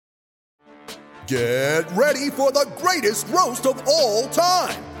Get ready for the greatest roast of all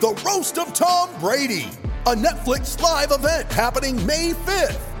time, the Roast of Tom Brady, a Netflix live event happening May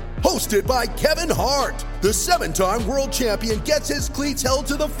 5th. Hosted by Kevin Hart, the 7-time world champion gets his cleats held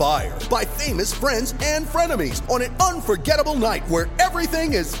to the fire by famous friends and frenemies on an unforgettable night where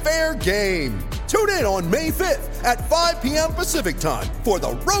everything is fair game. Tune in on May 5th at 5 p.m. Pacific time for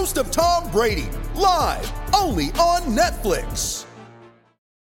the Roast of Tom Brady, live only on Netflix.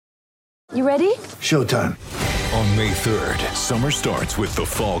 You ready? Showtime. On May 3rd, summer starts with The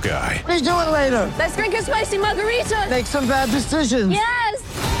Fall Guy. Let's do it later. Let's drink a spicy margarita. Make some bad decisions. Yes!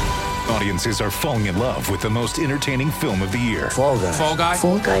 Audiences are falling in love with the most entertaining film of the year. Fall Guy. Fall Guy?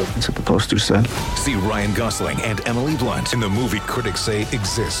 Fall Guy. That's what the poster said. See Ryan Gosling and Emily Blunt in the movie critics say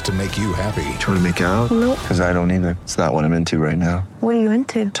exists to make you happy. Trying to make it out? Nope. Because I don't either. It's not what I'm into right now. What are you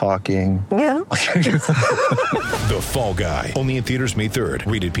into? Talking. Yeah. The Fall Guy. Only in theaters May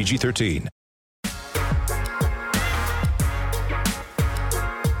 3rd. Rated PG-13.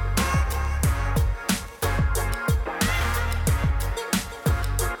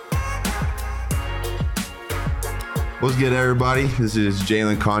 What's good, everybody? This is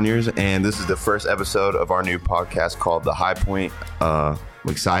Jalin Conyers, and this is the first episode of our new podcast called The High Point. I'm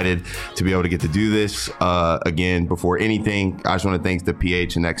excited to be able to get to do this. Again, before anything, I just want to thank the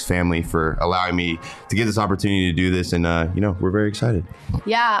PHNX family for allowing me to get this opportunity to do this, and, we're very excited.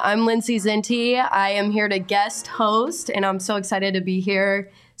 Yeah, I'm Lindsay Zinti. I am here to guest host, and I'm so excited to be here.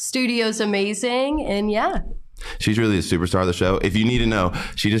 Studio's amazing, and yeah. She's really a superstar of the show. If you need to know,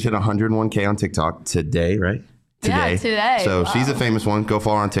 she just hit 101K on TikTok today, right? Yeah, today. So wow. She's a famous one. Go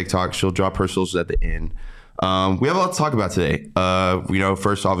follow her on TikTok. She'll drop her socials at the end. We have a lot to talk about today.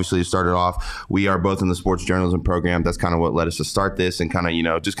 First, obviously, to start it off, we are both in the sports journalism program. That's kind of what led us to start this and kind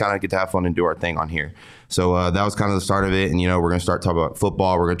of, just kind of get to have fun and do our thing on here. So that was kind of the start of it. And, we're going to start talking about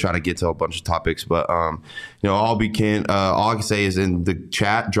football. We're going to try to get to a bunch of topics. But, all I can say is in the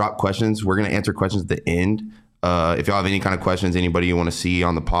chat, drop questions. We're going to answer questions at the end. If y'all have any kind of questions, anybody you want to see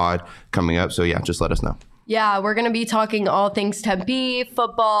on the pod coming up. So, yeah, just let us know. Yeah, we're going to be talking all things Tempe,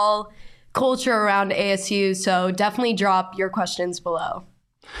 football, culture around ASU. So definitely drop your questions below.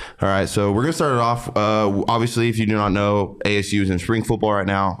 All right, so we're going to start it off. Obviously, if you do not know, ASU is in spring football right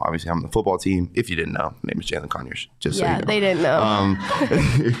now. Obviously, I'm on the football team. If you didn't know, my name is Jalin Conyers. Just so you know. They didn't know.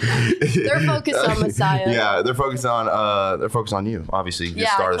 They're focused on Messiah. Yeah, they're focused on you. Obviously, you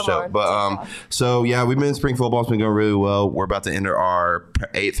start the show. But we've been in spring football. It's been going really well. We're about to enter our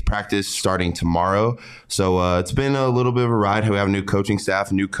 8th practice starting tomorrow. So it's been a little bit of a ride. We have a new coaching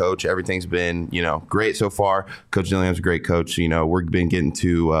staff, new coach. Everything's been great so far. Coach Dilliam's a great coach. We've been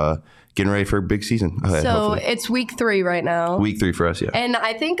getting ready for a big season ahead, hopefully. It's week 3 right now. Week 3 for us, yeah. And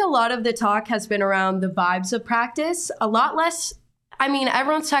I think a lot of the talk has been around the vibes of practice. A lot less. I mean,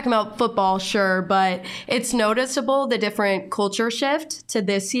 everyone's talking about football, sure, but it's noticeable the different culture shift to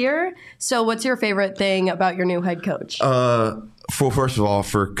this year. So what's your favorite thing about your new head coach? First of all,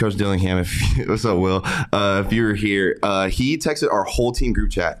 for Coach Dillingham, what's up, Will? If you were here, he texted our whole team group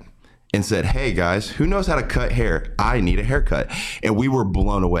chat and said, "Hey guys, who knows how to cut hair? I need a haircut." And we were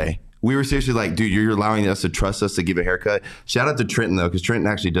blown away. We were seriously like, dude, you're allowing us to trust us to give a haircut. Shout out to Trenton, though, because Trenton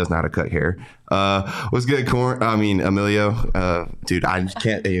actually does know how to cut hair. What's good, Emilio? Dude, I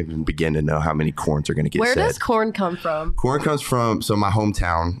can't even begin to know how many corns are going to get Where said. does corn come from? Corn comes from, my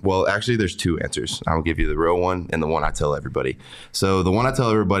hometown. Well, actually, there's 2 answers. I'll give you the real one and the one I tell everybody. So the one I tell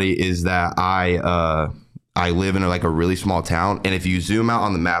everybody is that I live in a really small town, and if you zoom out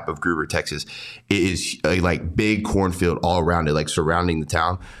on the map of Gruber, Texas, it is a big cornfield all around it, surrounding the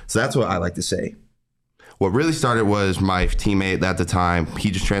town. So that's what I like to say. What really started was my teammate at the time.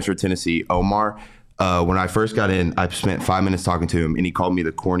 He just transferred to Tennessee, Omar. When I first got in, I spent 5 minutes talking to him, and he called me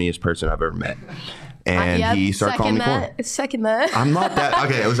the corniest person I've ever met. And he started calling me corn. Second that. I'm not that.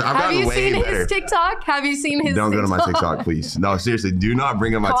 Okay, I've gotten way better. Have you seen his TikTok? Have you seen his Don't TikTok? go to my TikTok, please. No, seriously, do not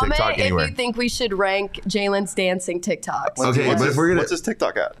bring up my TikTok anywhere. Comment if you think we should rank Jalen's dancing TikToks. Okay, but if we're gonna... What's his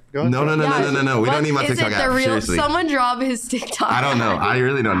TikTok at? Go ahead. No. We don't need my TikTok app, seriously. Someone drop his TikTok. I don't know. I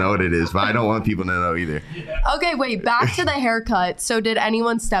really don't know what it is, but I don't want people to know either. Okay, wait, back to the haircut. So did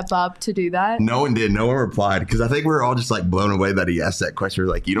anyone step up to do that? No one did. No one replied, because I think we were all just blown away that he asked that question. We're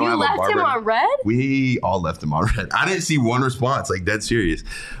like, you don't have a barber. You left him on red? We all left him on red. I didn't see one response, dead serious.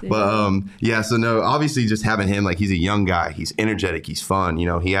 Damn. But so no, obviously just having him, he's a young guy. He's energetic. He's fun.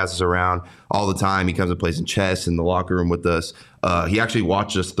 He has us around all the time. He comes and plays in chess in the locker room with us. He actually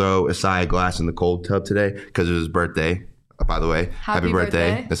watched us throw Isaiah Glass in the cold tub today because it was his birthday. by the way. Happy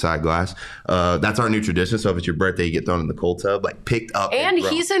birthday, Aside Glass. That's our new tradition. So if it's your birthday, you get thrown in the cold tub, like picked up. And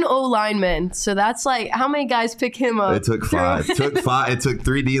he's an O lineman. So that's like, how many guys pick him up? It took 5. It took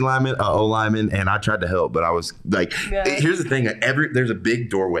 3 D linemen, O linemen, and I tried to help, but I was like, here's the thing. There's a big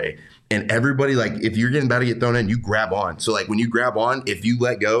doorway. And everybody, like, if you're getting about to get thrown in, you grab on. So, like, when you grab on, if you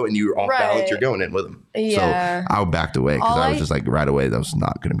let go and you're off balance, you're going in with them. Yeah. So, I backed away because I was just like, right away, that was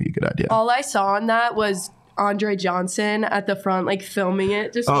not going to be a good idea. All I saw on that was Andre Johnson at the front, like, filming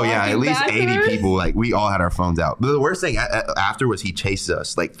it. Just at least backwards. 80 people. Like, we all had our phones out. But the worst thing after was he chased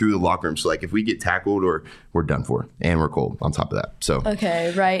us, like, through the locker room. So, like, if we get tackled or we're done for, and we're cold on top of that. So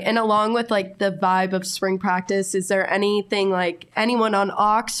okay, right. And along with like the vibe of spring practice, is there anything like anyone on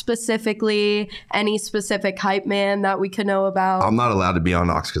Aux specifically, any specific hype man that we could know about? I'm not allowed to be on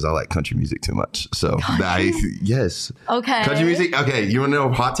Aux because I like country music too much. So yes. Okay. Country music. Okay, you want to know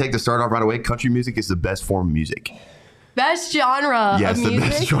a hot take to start off right away? Country music is the best form of music. Best genre yes, of music? The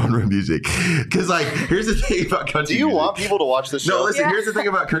best genre of music. Because, like, here's the thing about country music. Do you want people to watch this show? No, listen, here's the thing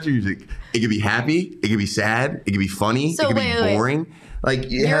about country music. It can be happy, it can be sad, it can be funny, So it can be boring.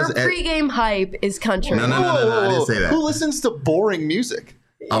 Like, your pregame hype is country. No, I didn't say that. Who listens to boring music?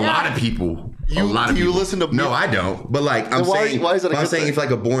 A lot of people. You listen to music? No, I don't. But like I'm saying, why is that a I'm good saying thing? if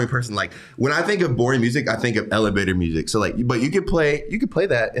like a boring person, like when I think of boring music, I think of elevator music. So like, but you could play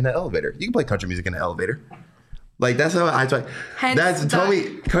that in an elevator. You can play country music in an elevator. Like that's how I try. Tell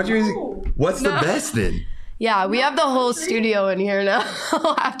me country music. What's the best then? Yeah, we have the whole studio in here now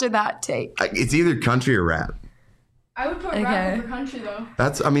after that take. It's either country or rap. I would put rap over country though.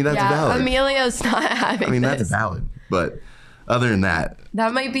 That's valid. Emilio's not having that's valid. But other than that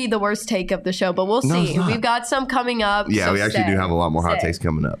might be the worst take of the show, but we'll see. We've got some coming up. Yeah, so we actually do have a lot more hot takes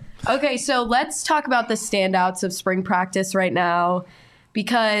coming up. Okay, so let's talk about the standouts of spring practice right now,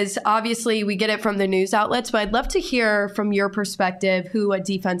 because obviously we get it from the news outlets, but I'd love to hear from your perspective who a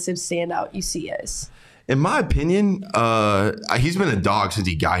defensive standout you see is. In my opinion, he's been a dog since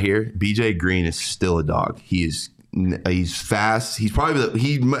he got here. BJ Green is still a dog. He's fast. He's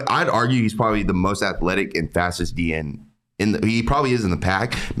probably I'd argue he's probably the most athletic and fastest DN. He probably is in the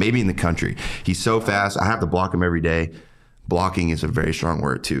pack, maybe in the country. He's so fast. I have to block him every day. Blocking is a very strong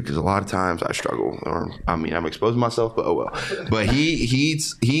word too, because a lot of times I struggle. I'm exposing myself, but oh well. But he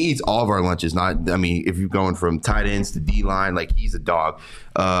eats all of our lunches. If you're going from tight ends to D line, like he's a dog.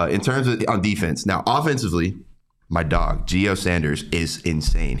 In terms of on defense, now offensively, my dog Gio Sanders is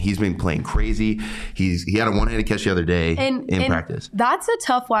insane. He's been playing crazy. He had a one-handed catch the other day in practice. That's a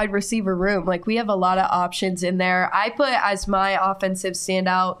tough wide receiver room. Like we have a lot of options in there. I put as my offensive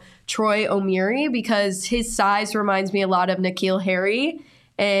standout Troy O'Meary because his size reminds me a lot of N'Keal Harry.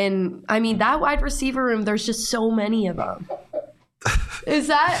 And I mean, that wide receiver room, there's just so many of them. Is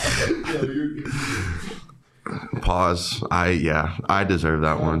that? Pause. I deserve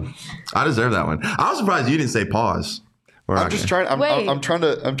that one. I was surprised you didn't say pause. I'm trying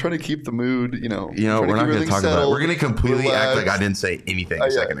to keep the mood. We're not going to talk about it. We're going to completely act like I didn't say anything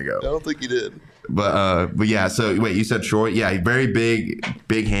a second ago. I don't think you did. But yeah. So wait, you said Troy? Yeah, very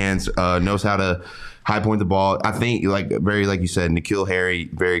big hands. Knows how to high point the ball. I think like you said, N'Keal Harry.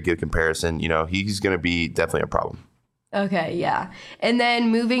 Very good comparison. He's going to be definitely a problem. Okay, yeah. And then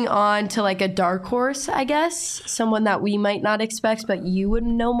moving on to like a dark horse, I guess, someone that we might not expect, but you would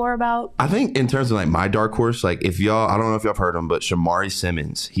know more about. I think in terms of like my dark horse, like I don't know if y'all have heard him, but Shamari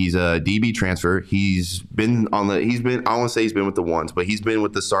Simmons, he's a DB transfer. I want to say he's been with the ones, but he's been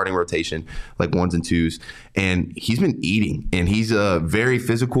with the starting rotation, like ones and twos, and he's been eating, and he's very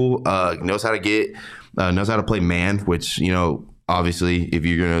physical, knows how to play man, which, obviously, if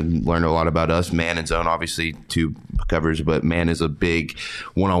you're going to learn a lot about us, man and zone, obviously, two covers, but man is a big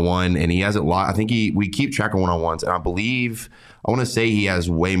one-on-one, and he has a lot. I think we keep track of one-on-ones, and I want to say he has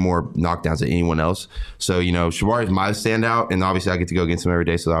way more knockdowns than anyone else. So, Shamari is my standout, and obviously I get to go against him every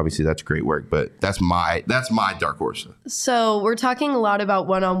day, so obviously that's great work, but that's my dark horse. So we're talking a lot about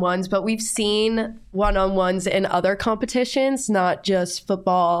one-on-ones, but we've seen one-on-ones in other competitions, not just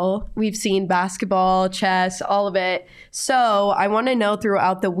football. We've seen basketball, chess, all of it. So I want to know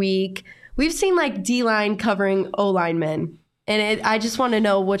throughout the week, we've seen like D-line covering O-linemen. And I just want to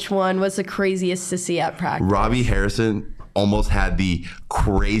know which one was the craziest to see at practice. Robbie Harrison almost had the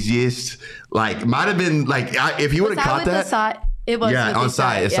craziest, might have been if he would have caught that. It was on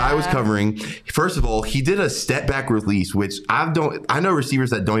side. Asai was covering. First of all, he did a step back release, which I know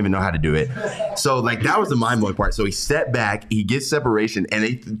receivers that don't even know how to do it. So that was the mind blowing part. So he stepped back, he gets separation,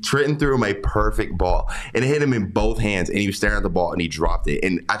 and Trenton threw him a perfect ball, and it hit him in both hands, and he was staring at the ball, and he dropped it.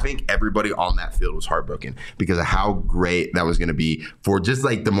 And I think everybody on that field was heartbroken because of how great that was going to be for just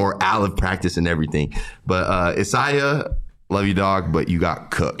the morale of practice and everything. But Isaiah, Love you, dog, but you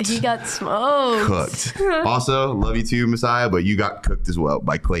got cooked. He got smoked. Cooked. Also, love you too, Messiah, but you got cooked as well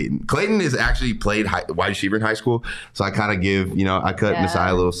by Clayton. Clayton is actually played wide receiver in high school, so I kind of give, I cut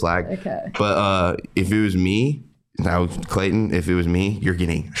Messiah a little slack. Okay. But if it was me, now Clayton, if it was me, you're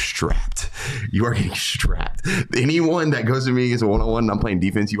getting strapped. You are getting strapped. Anyone that goes to me against a one-on-one and I'm playing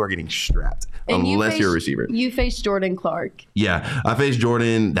defense, you are getting strapped. And unless you're a receiver. You faced Jordan Clark. Yeah, I faced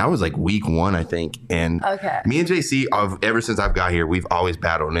Jordan. That was like week 1, I think. And me and JC, ever since I've got here, we've always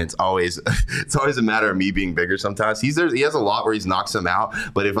battled. And it's always a matter of me being bigger sometimes. He has a lot where he's knocks him out.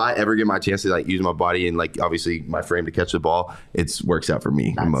 But if I ever get my chance to like use my body and like obviously my frame to catch the ball, it works out for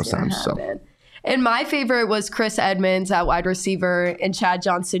me most times. So. And my favorite was Chris Edmonds at wide receiver and Chad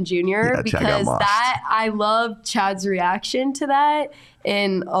Johnson Jr. because I love Chad's reaction to that.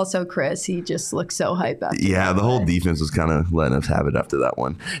 And also Chris, he just looked so hype after that. The whole defense was kind of letting us have it after that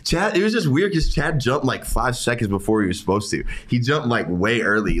one. Chad, it was just weird because Chad jumped like 5 seconds before he was supposed to. He jumped like way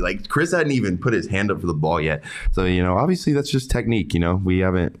early. Like Chris hadn't even put his hand up for the ball yet. So, obviously that's just technique, they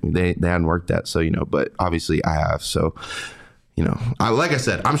hadn't worked that. So, but obviously I have. So, like I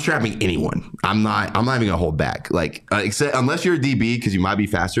said, I'm strapping anyone. I'm not even gonna hold back. Like, except unless you're a DB, because you might be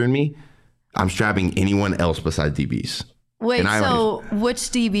faster than me. I'm strapping anyone else besides DBs. Wait, so which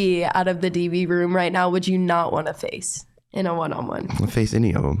DB out of the DB room right now would you not want to face in a one-on-one? I'll face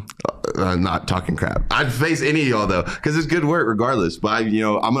any of them. I'm not talking crap. I'd face any of y'all though, because it's good work regardless. But I'm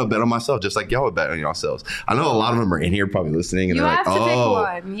gonna bet on myself, just like y'all would bet on yourselves. I know a lot of them are in here probably listening, and they're like,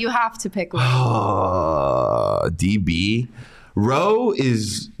 "Oh, you have to pick one." DB. Rowe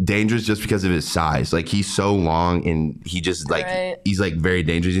is dangerous just because of his size. Like, he's so long and he just he's like very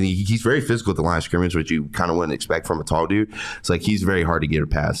dangerous. And he's very physical at the line of scrimmage, which you kind of wouldn't expect from a tall dude. It's like he's very hard to get a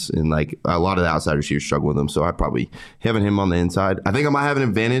pass. And like a lot of the outside receivers struggle with him. So I probably having him on the inside. I think I might have an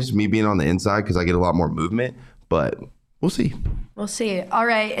advantage, me being on the inside, because I get a lot more movement. But we'll see. We'll see. All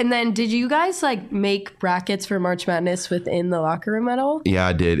right. And then did you guys make brackets for March Madness within the locker room at all? Yeah,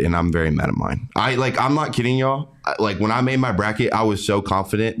 I did. And I'm very mad at mine. I'm not kidding y'all. When I made my bracket, I was so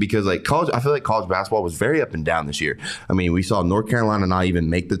confident because I feel like college basketball was very up and down this year. I mean, we saw North Carolina not even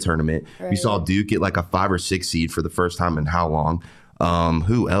make the tournament. Right. We saw Duke get like a 5 or 6 seed for the first time in how long?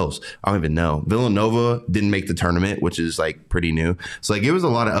 Who else? I don't even know. Villanova didn't make the tournament, which is pretty new. So it was a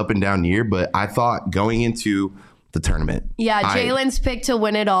lot of up and down year, but I thought going into the tournament. Yeah, Jalen's pick to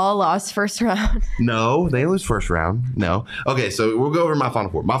win it all lost first round. No, they lose first round. No. Okay, so we'll go over my Final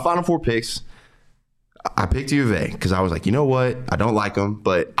Four. My Final Four picks, I picked U of A because I was like, you know what? I don't like them,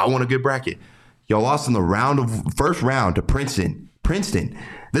 but I want a good bracket. Y'all lost in the first round to Princeton.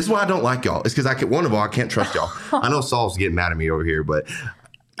 This is why I don't like y'all. It's because I can't trust y'all. I know Saul's getting mad at me over here, but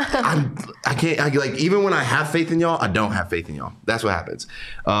I can't. Even when I have faith in y'all, I don't have faith in y'all. That's what happens.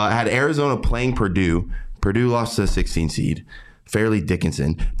 I had Arizona playing Purdue. Purdue lost to the 16 seed. Fairleigh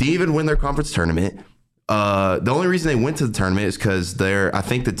Dickinson didn't even win their conference tournament. The only reason they went to the tournament is because I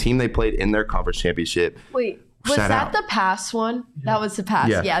think the team they played in their conference championship. Wait, was that the pass one? That was the pass.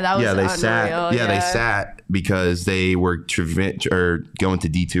 Yeah, that was they unreal. They sat because they were going to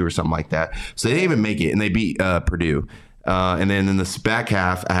D2 or something like that. So they didn't even make it, and they beat Purdue. And then in the back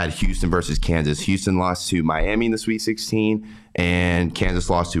half, I had Houston versus Kansas. Houston lost to Miami in the Sweet 16, and Kansas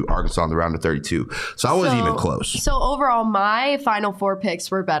lost to Arkansas in the round of 32. So I wasn't even close. So overall, my Final Four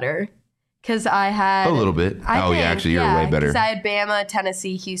picks were better because I had a little bit. Actually, you're way better. Because I had Bama,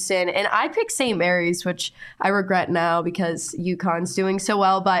 Tennessee, Houston, and I picked St. Mary's, which I regret now because UConn's doing so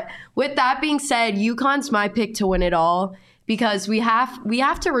well. But with that being said, UConn's my pick to win it all because we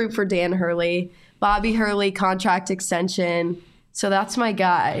have to root for Dan Hurley. Bobby Hurley contract extension. So that's my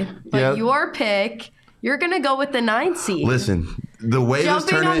guy. But your pick, you're going to go with the 9 seed. Listen, the way this tournament...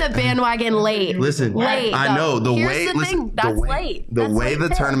 Jumping on the bandwagon late. Listen, late. I know. The way the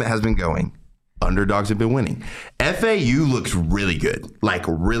pick. tournament has been going, underdogs have been winning. FAU looks really good.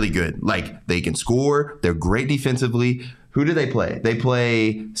 Really good. They can score. They're great defensively. Who do they play? They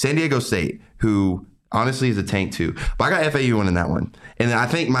play San Diego State, who... honestly, is a tank too. But I got FAU winning that one. And I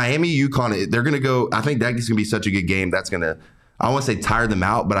think Miami, UConn, they're going to go. I think that's going to be such a good game. That's going to, I don't want to say tire them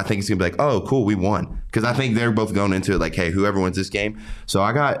out, but I think it's going to be oh, cool, we won. Because I think they're both going into it hey, whoever wins this game. So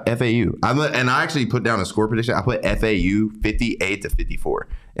I got FAU. And I actually put down a score prediction. I put FAU 58-54.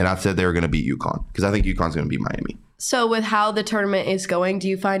 And I said they were going to beat UConn because I think UConn's going to beat Miami. So with how the tournament is going, do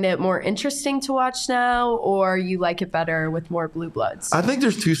you find it more interesting to watch now, or you like it better with more blue bloods? I think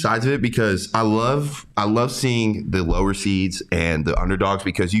there's two sides of it because I love seeing the lower seeds and the underdogs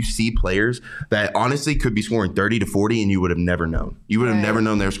because you see players that honestly could be scoring 30 to 40 and you would have never known. You would have never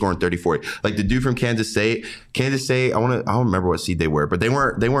known they were scoring 30, 40. Like the dude from Kansas State, I don't remember what seed they were, but they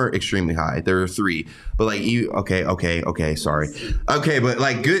weren't extremely high. They were 3. But like okay, sorry. Okay, but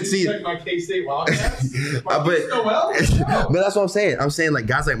like good seed. Check my K-State Wildcats. But that's what I'm saying. I'm saying like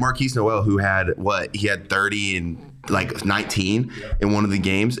guys like Marquise Noel who had 30 and like 19 in one of the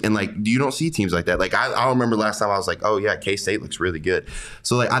games, and like you don't see teams like that. Like I remember last time I was like, oh yeah, K-State looks really good.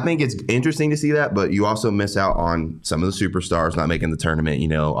 So like I think it's interesting to see that, but you also miss out on some of the superstars not making the tournament. You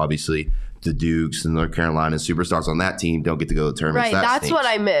know, obviously the Dukes and North Carolina superstars on that team don't get to go to the tournament. Right, so that's what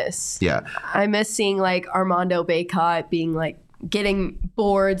I miss. Yeah, I miss seeing like Armando Bacot being like getting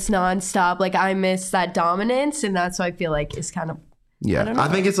boards nonstop. Like I miss that dominance, and that's what I feel like is kind of. Yeah, I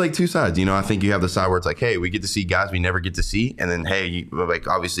think it's like two sides. You know, I think you have the side where it's like, hey, we get to see guys we never get to see, and then hey, like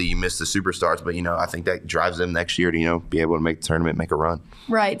obviously you miss the superstars, but you know, I think that drives them next year to be able to make the tournament, make a run.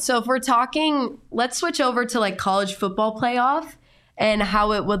 Right. So if we're talking, let's switch over to like college football playoff and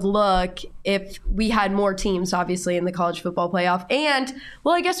how it would look if we had more teams, obviously, in the college football playoff. And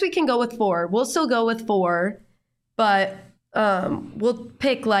well, I guess we can go with 4. We'll still go with 4, but. We'll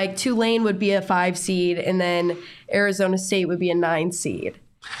pick like Tulane would be a 5 seed and then Arizona State would be a 9 seed.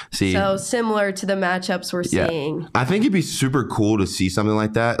 So similar to the matchups we're seeing. I think it'd be super cool to see something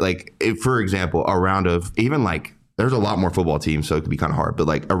like that. Like, if, for example, a round of even like there's a lot more football teams, so it could be kind of hard. But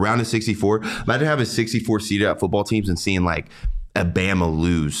like a round of 64, imagine having 64 seeded out football teams and seeing like a Bama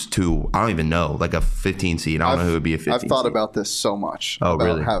lose to I don't even know like a 15 seed. I don't know who would be a 15. I've thought about this so much.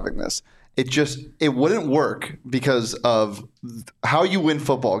 Really? Having this. It wouldn't work because of how you win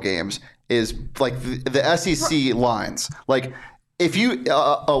football games is like the SEC lines. Like if you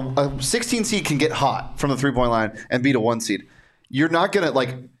a 16 seed can get hot from the 3-point line and beat a 1 seed, you're not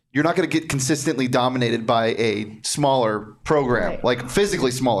gonna get consistently dominated by a smaller program, like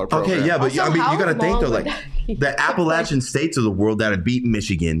physically smaller program. Okay, yeah, but Also, I mean, you got to think though, like be? the Appalachian states of the world that have beat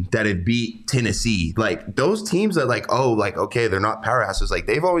Michigan, that have beat Tennessee, like those teams that like, oh, like okay, they're not powerhouses, like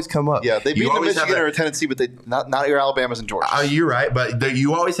they've always come up. Yeah, they beat the Michigan or Tennessee, but they not your Alabamas and Georgia. You're right, but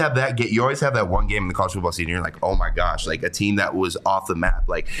you always have that. You always have that one game in the college football season. You're like, oh my gosh, like a team that was off the map.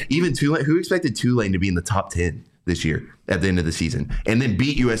 Like even Tulane, who expected Tulane to be in the top 10 this year at the end of the season and then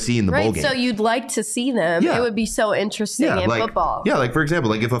beat USC in the bowl game? So you'd like to see them. Yeah. It would be so interesting in football. Yeah, like for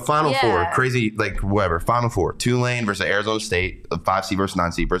example, like if a Final Four, crazy, like whatever, Final Four, Tulane versus Arizona State, a 5 seed versus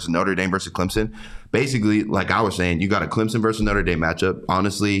 9 seed versus Notre Dame versus Clemson. Basically, like I was saying, you got a Clemson versus Notre Dame matchup.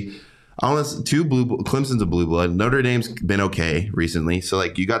 Honestly, Clemson's a blue blood. Notre Dame's been okay recently. So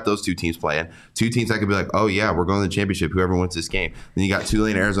like you got those 2 teams playing. 2 teams that could be like, oh yeah, we're going to the championship, whoever wins this game. Then you got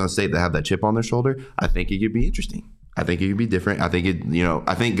Tulane and Arizona State that have that chip on their shoulder. I think it could be interesting. I think it could be different. I think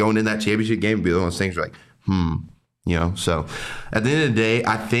I think going in that championship game would be one of those things where like, so at the end of the day,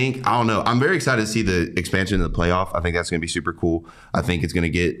 I don't know. I'm very excited to see the expansion of the playoff. I think that's going to be super cool. I think it's going to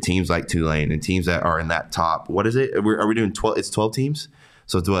get teams like Tulane and teams that are in that top, what is it? Are we doing 12? It's 12 teams?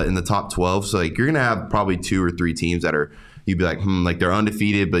 So it's in the top 12. So like you're going to have probably 2 or 3 teams that are, you'd be like, like they're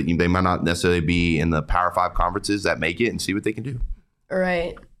undefeated, but they might not necessarily be in the Power 5 conferences that make it, and see what they can do.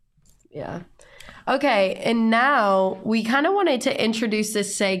 Right. Yeah. Okay. And now we kind of wanted to introduce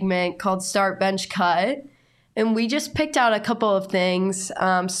this segment called Start, Bench, Cut. And we just picked out a couple of things,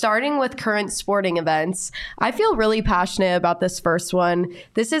 starting with current sporting events. I feel really passionate about this first one.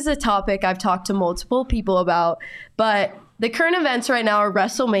 This is a topic I've talked to multiple people about, but the current events right now are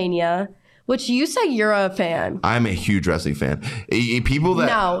WrestleMania, which you say you're a fan. I'm a huge wrestling fan. People that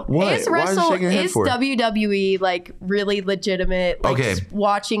is WWE like really legitimate? Like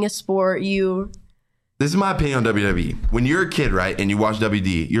watching a sport, This is my opinion on WWE. When you're a kid, right, and you watch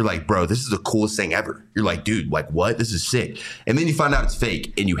WD, you're like, bro, this is the coolest thing ever. You're like, dude, like what? This is sick. And then you find out it's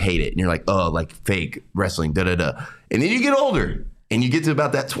fake and you hate it. And you're like, oh, like fake wrestling, da-da-da. And then you get older and you get to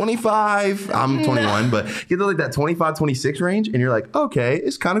about that 25, I'm 21, but get to like that 25, 26 range, and you're like, okay,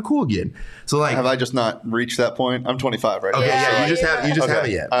 it's kind of cool again. So like, have I just not reached that point? I'm 25 right now. Okay, yeah, you just haven't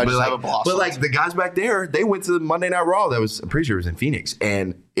yet. I just haven't blossomed. But like the guys back there, they went to the Monday Night Raw. That was, I'm pretty sure it was in Phoenix,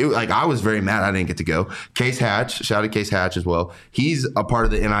 and I was very mad I didn't get to go. Case Hatch, shout out Case Hatch as well. He's a part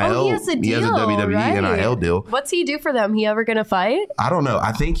of the NIL. Oh, he has a deal, he has a WWE NIL deal. What's he do for them? He ever gonna fight? I don't know.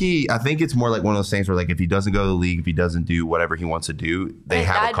 I think it's more like one of those things where like if he doesn't go to the league, if he doesn't do whatever he wants to do, they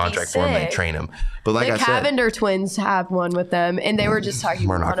have a contract for him. They train him. But like the I said, Cavender twins have one with them, and they were just talking.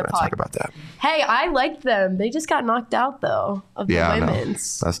 We're not going to talk about that. Hey, I liked them. They just got knocked out though of the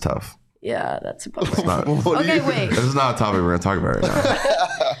women's. That's tough. Yeah, that's a bummer. Wait. This is not a topic we're going to talk about right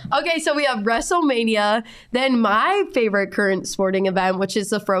now. Okay, so we have WrestleMania, then my favorite current sporting event, which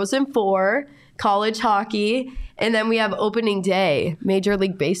is the Frozen Four, college hockey, and then we have opening day, Major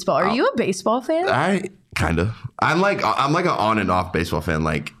League Baseball. Are you a baseball fan? I kind of. I'm like an on and off baseball fan.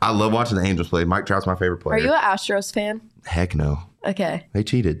 Like, I love watching the Angels play. Mike Trout's my favorite player. Are you an Astros fan? Heck no. Okay. They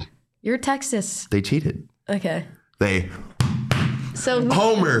cheated. You're Texas. They cheated. Okay. So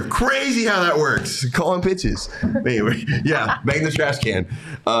Homer, crazy how that works. Calling pitches. Anyway, yeah, bang the trash can.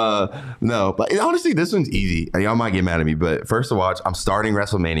 No, but honestly, this one's easy. Y'all might get mad at me, but first to watch, I'm starting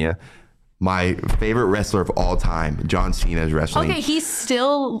WrestleMania. My favorite wrestler of all time, John Cena, is wrestling. Okay, he's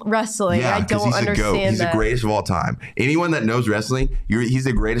still wrestling. Yeah, I don't understand He's the greatest of all time. Anyone that knows wrestling, he's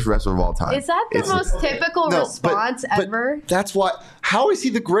the greatest wrestler of all time. Is that the most typical response ever? That's why. How is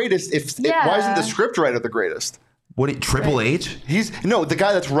he the greatest? Why isn't the scriptwriter the greatest? Triple H? He's the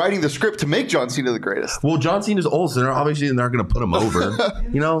guy that's writing the script to make John Cena the greatest. Well, John Cena's old, so they're obviously not going to put him over.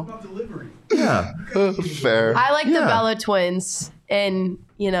 You know? Yeah. Fair. I like the Bella twins and,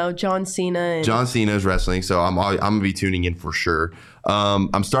 John Cena. John Cena's wrestling, so I'm going to be tuning in for sure.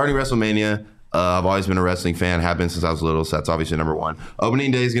 I'm starting WrestleMania. I've always been a wrestling fan, have been since I was little, so that's obviously number one.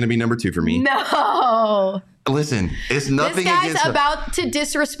 Opening day is going to be number 2 for me. No. Listen, it's nothing against... This guy's against about to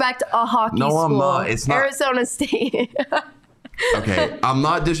disrespect a hockey school. No, I'm not. It's not. Arizona State. Okay, I'm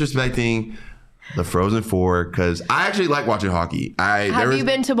not disrespecting the Frozen Four because I actually like watching hockey. Have you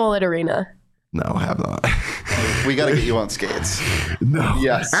been to Mullet Arena? No, I have not. We got to get you on skates. No.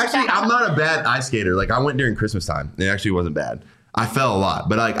 Yes. Actually, I'm not a bad ice skater. Like, I went during Christmas time. It actually wasn't bad. I fell a lot,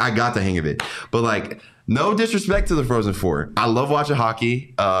 but I got the hang of it. But no disrespect to the Frozen Four. I love watching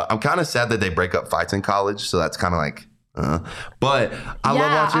hockey. I'm kind of sad that they break up fights in college, so that's kind of but I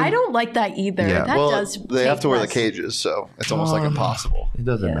love watching. I don't like that either. Yeah. They have to wear the cages, so it's almost like impossible. It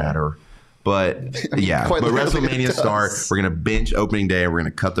doesn't matter. But yeah, but WrestleMania starts. We're gonna bench opening day, and we're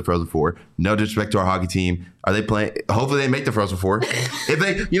gonna cut the Frozen Four. No disrespect to our hockey team. Are they playing? Hopefully, they make the Frozen Four. If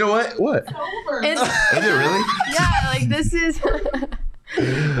they, you know what? What? Is it really? Yeah, this is.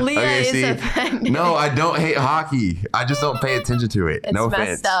 Leah is offended. No, I don't hate hockey. I just don't pay attention to it. It's no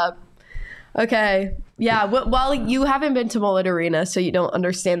offense. Messed up. Okay. Yeah, well, you haven't been to Mullet Arena, so you don't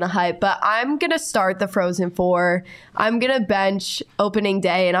understand the hype. But I'm going to start the Frozen Four. I'm going to bench opening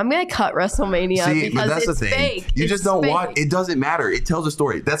day, and I'm going to cut WrestleMania because that's it's the thing. fake. You just don't watch. It doesn't matter. It tells a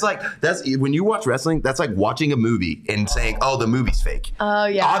story. That's when you watch wrestling, that's like watching a movie and saying, oh, the movie's fake. Oh,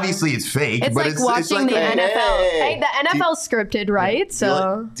 yeah. Obviously, it's fake. It's but like watching the NFL. Hey, the NFL's scripted, right?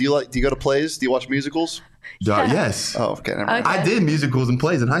 Do you go to plays? Do you watch musicals? Yes. Oh, okay. Never mind. I did musicals and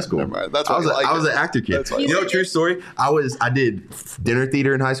plays in high school. Never mind. That's I why was an actor kid. True story. I did dinner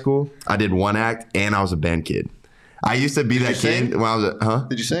theater in high school. I did one act, and I was a band kid. I used to be that kid when I was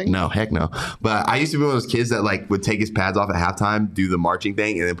Did you sing? No, heck no. But I used to be one of those kids that would take his pads off at halftime, do the marching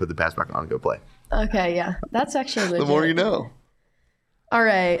thing, and then put the pads back on and go play. Okay, yeah. That's actually legit. The more you know. All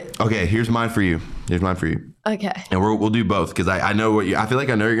right. Okay, here's mine for you. Okay. And we'll do both because I know I feel like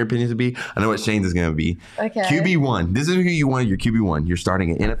I know your opinions to be. I know what Shane's is going to be. Okay. QB1. This is who you wanted your QB1. You're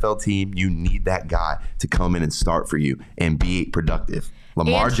starting an NFL team. You need that guy to come in and start for you and be productive.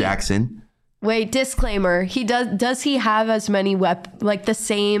 Lamar Jackson. Wait, disclaimer. Does he have as many the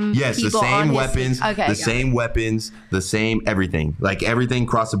same Yes, the people same on weapons. Okay, the same weapons, the same everything. Like everything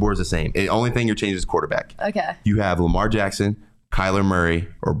across the board is the same. The only thing you're changing is quarterback. Okay. You have Lamar Jackson, Kyler Murray,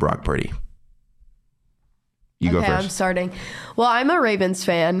 or Brock Purdy. You go first. I'm starting. Well, I'm a Ravens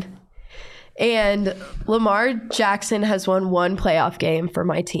fan, and Lamar Jackson has won one playoff game for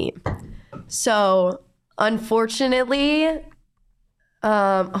my team. So, unfortunately,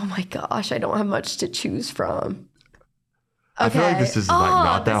 oh my gosh, I don't have much to choose from. Okay. I feel like this is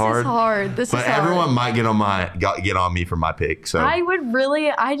not that hard. This is hard. This is hard. Everyone might get on me for my pick. So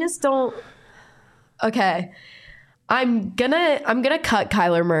I just don't. Okay. I'm gonna cut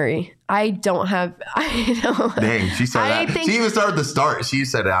Kyler Murray. I don't. Dang, she said that. She even started the start. She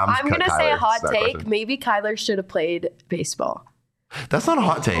said, I'm gonna say a hot take. Maybe Kyler should have played baseball. That's not a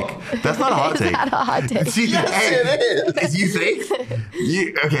hot take. That's not a hot take. Is that a hot take? It is. You think?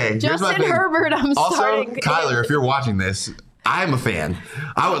 Okay. Justin Herbert, I'm starting. Also, Kyler, if you're watching this, I'm a fan.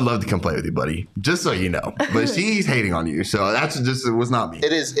 I would love to come play with you, buddy. Just so you know. But she's hating on you, so it was not me.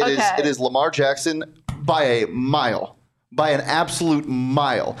 It is Lamar Jackson by a mile. By an absolute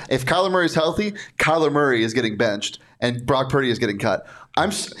mile. If Kyler Murray is healthy, Kyler Murray is getting benched and Brock Purdy is getting cut.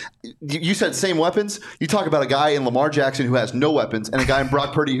 You said same weapons. You talk about a guy in Lamar Jackson who has no weapons and a guy in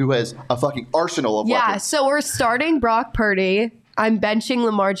Brock Purdy who has a fucking arsenal of weapons. Yeah, so we're starting Brock Purdy. I'm benching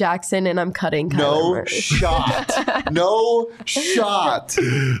Lamar Jackson and I'm cutting Kyler Murray. Shot. No shot.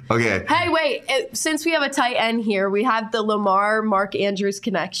 Okay. Hey, wait. Since we have a tight end here, we have the Mark Andrews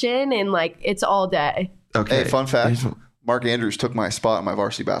connection, and like it's all day. Okay. Hey, fun fact. Mark Andrews took my spot on my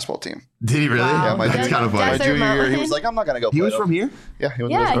varsity basketball team. Did he really? Wow. Yeah, my That's kind of funny. My junior year, he was like, I'm not going to go play. He was from here? Yeah, he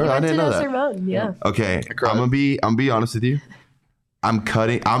was Yeah, he I went didn't to know Desert that. Mountain. Yeah. Okay. I'm gonna be honest with you. I'm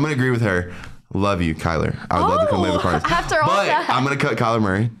gonna agree with her. Love you, Kyler. I would love to come play with Cardinals. After all but that. I'm gonna cut Kyler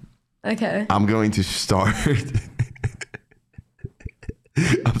Murray. Okay. I'm going to start.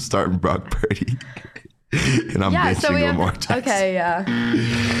 I'm starting Brock Purdy. And I'm benching Lamar Jackson. Okay, yeah.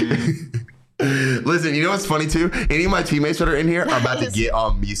 Listen, you know what's funny too? Any of my teammates that are in here are about to get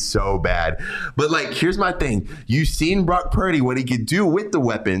on me so bad. But like, here's my thing. You've seen Brock Purdy, what he could do with the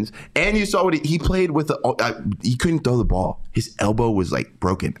weapons, and you saw what he played with. He couldn't throw the ball. His elbow was like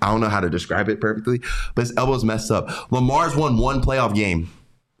broken. I don't know how to describe it perfectly, but his elbow's messed up. Lamar's won one playoff game.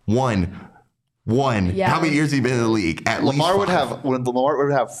 One. Yeah. How many years has he been in the league? Lamar would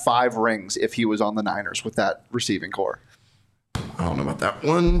have 5 rings if he was on the Niners with that receiving core. I don't know about that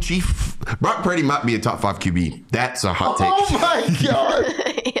one, Chief. Brock Purdy might be a top 5 QB. That's a hot take. Oh my God!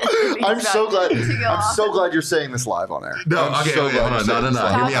 I'm so glad you're saying this live on air. No, okay, hold on. No.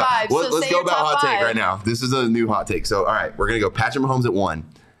 Hear me out. So Let's go about hot take right now. This is a new hot take. So, all right, we're gonna go Patrick Mahomes at 1.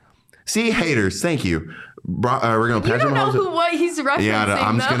 See, haters, thank you. We're gonna Patrick Mahomes. You don't know what he's referencing. Yeah,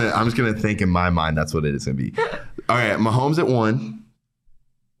 I'm just gonna think in my mind that's what it is gonna be. All right, Mahomes at 1.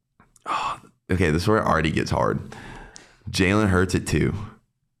 Oh, okay, this is where it already gets hard. Jalen Hurts at 2.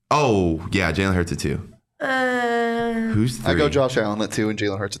 Oh, yeah, Jalen Hurts at 2. Who's 3? I go Josh Allen at 2 and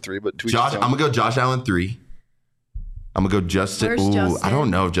Jalen Hurts at 3. But I'm gonna go Josh Allen 3. I'm gonna go Justin. Where's Justin? I don't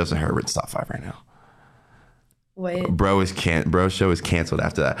know if Justin Herbert's top 5 right now. Wait. Bro's show is canceled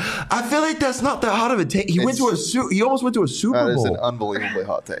after that. I feel like that's not that hot of a take. He almost went to a Super Bowl. That is an unbelievably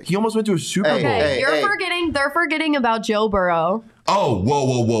hot take. He almost went to a Super Bowl. They're forgetting about Joe Burrow. Oh,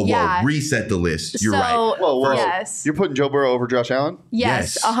 whoa. Yeah. Reset the list. You're So, right. Whoa. Yes. You're putting Joe Burrow over Josh Allen?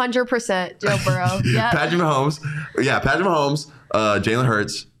 Yes. 100% Joe Burrow. Yeah. Patrick Mahomes. Jalen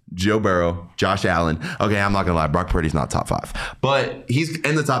Hurts, Joe Burrow, Josh Allen. Okay, I'm not gonna lie, Brock Purdy's not top 5, but he's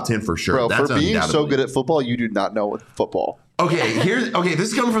in the top 10 for sure. Bro, That's for being so undoubtedly. good at football, you do not know football. Okay,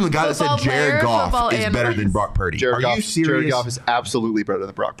 this is coming from the guy that said Football player, Jared Goff football is better analyst. than Brock Purdy. Are you serious? Jared Goff is absolutely better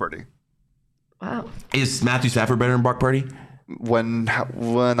than Brock Purdy. Wow. Is Matthew Stafford better than Brock Purdy? When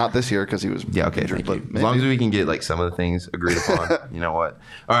not this year because he was injured. But As long as we can get like some of the things agreed upon, you know what?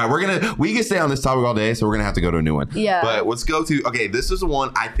 All right, we can stay on this topic all day, so we're gonna have to go to a new one. Yeah. But let's go to this is the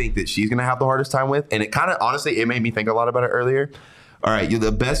one I think that she's gonna have the hardest time with, and it kind of honestly it made me think a lot about it earlier. All right, you're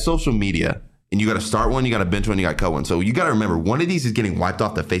the best social media, and you got to start one, you got to bench one, you got to cut one. So you got to remember, one of these is getting wiped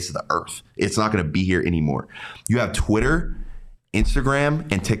off the face of the earth. It's not gonna be here anymore. You have Twitter,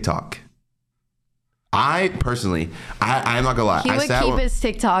 Instagram, and TikTok. I personally, I'm not gonna lie. He would keep his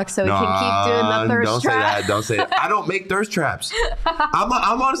TikTok so he can keep doing the thirst trap. Don't say that. I don't make thirst traps.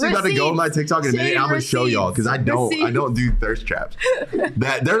 I'm honestly about to go on my TikTok in a minute. I'm gonna show y'all because I don't do thirst traps.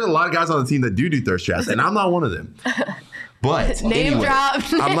 There's a lot of guys on the team that do thirst traps, and I'm not one of them. But Name drop.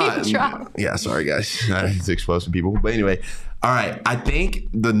 Yeah, sorry guys, I need to expose some people. But anyway, all right. I think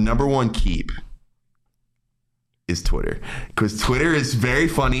the number one keep is Twitter, because Twitter is very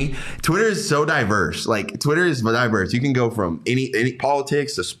funny. Twitter is so diverse. Like Twitter is diverse. You can go from any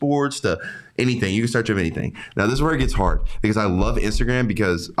politics to sports to anything. You can search up anything. Now this is where it gets hard because I love Instagram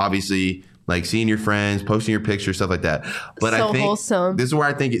because obviously like seeing your friends, posting your pictures, stuff like that. But so I think wholesome. This is where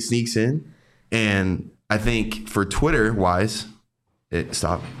I think it sneaks in, and I think for Twitter wise,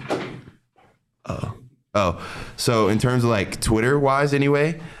 stop. So in terms of like Twitter wise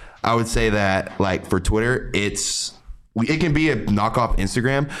anyway, I would say that like for Twitter, it can be a knockoff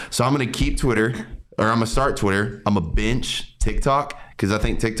Instagram. So I'm going to keep Twitter, or I'm going to start Twitter. I'm going to bench TikTok because I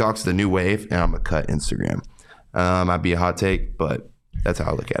think TikTok's the new wave, and I'm going to cut Instagram. Might be a hot take, but that's how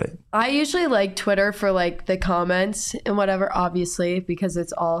I look at it. I usually like Twitter for like the comments and whatever, obviously, because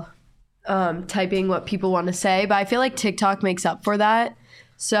it's all typing what people want to say. But I feel like TikTok makes up for that.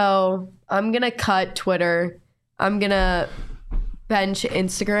 So I'm going to cut Twitter. I'm going to bench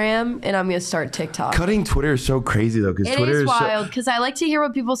Instagram, and I'm going to start TikTok. Cutting Twitter is so crazy, though, because Twitter is wild, because I like to hear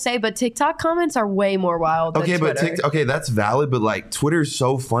what people say, but TikTok comments are way more wild than Twitter. But that's valid, but like Twitter is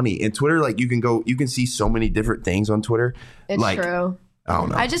so funny. And Twitter, like you can see so many different things on Twitter. It's like, true. I don't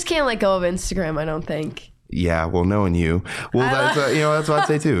know. I just can't let go of Instagram, I don't think. Yeah, well, knowing you. Well, that's what I'd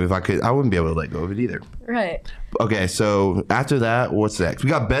say, too. If I could, I wouldn't be able to let go of it either. Right. Okay, so after that, what's next? We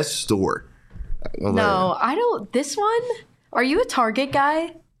got best store. No, I don't. This one? Are you a Target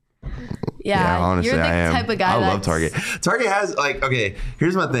guy? Yeah, honestly, you're the I am. type of guy I love Target. Target has okay,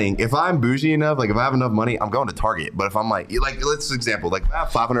 here's my thing. If I'm bougie enough, like if I have enough money, I'm going to Target. But if I'm like let's example, like if I have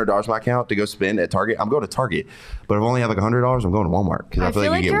 $500 in my account to go spend at Target, I'm going to Target. But if I only have like $100, I'm going to Walmart because I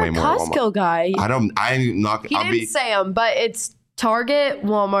feel like you get way more at Walmart. You're a Costco guy. I'm not. He didn't say them, but it's Target,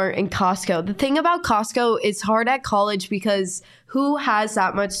 Walmart, and Costco. The thing about Costco, it's hard at college because who has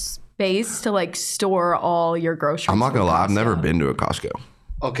that much space to like store all your groceries? I'm not gonna lie, I've never been to a Costco.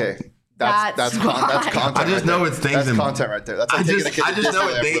 Okay. That's content. I just know it's things in content right there. That's like I just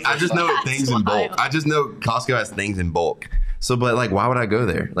know it's things in bulk. I just know Costco has things in bulk. So, but like, why would I go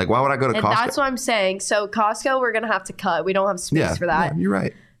there? Like, why would I go to Costco? That's what I'm saying. So Costco, we're gonna have to cut. We don't have space for that. Yeah, you're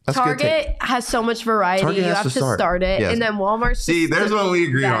right. That's Target has so much variety. Target you have to start it. Yes. And then Walmart. See, there's one we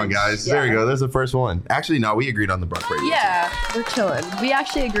agreed on, guys. Yeah. There we go. There's the first one. Actually, no, we agreed on the Brock Brady. Yeah, we're chilling. We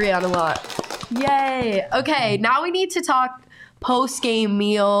actually agree on a lot. Yay. Okay, now we need to talk post-game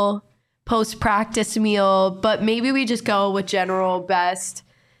meal, post-practice meal, but maybe we just go with general best.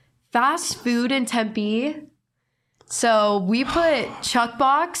 Fast food in Tempe. So we put Chuck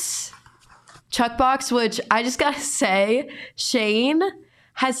Box, which I just gotta say, Shane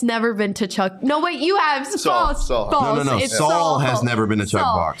has never been to Chuck. No, wait, you have. False. No. It's Saul has never been to Chuck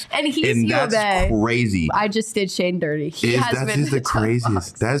Box. And he's U of A. Crazy. I just did Shane dirty. That's the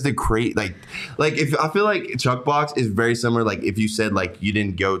craziest. That's the crazy. Like if I feel like Chuck Box is very similar. Like if you said like you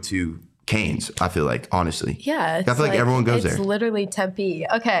didn't go to Canes, I feel like, honestly. Yeah. I feel like everyone goes there. It's literally Tempe.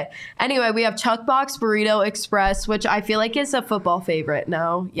 Okay. Anyway, we have Chuck Box Burrito Express, which I feel like is a football favorite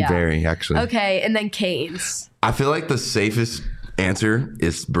now. Yeah. Very, actually. Okay. And then Canes. I feel like the safest answer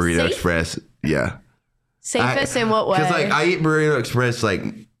is Burrito Express. Yeah. Safest in what way? Because like I eat Burrito Express like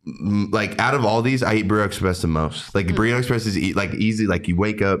out of all these, I eat Burrito Express the most. Like Burrito Express is easy. Like you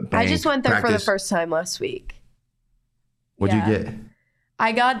wake up. Bang, I just went there practice. for the first time last week. What'd you get?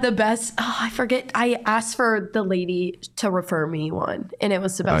 I got the best. Oh, I forget. I asked for the lady to refer me one, and it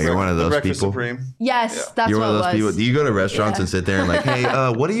was the best. Oh, you're one of those Breakfast people. Supreme. Yes, that's you're what one of it those was. people. Do you go to restaurants and sit there and like, hey,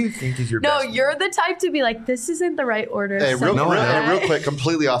 what do you think is your best? No, you're the type to be like, this isn't the right order. Hey, real quick,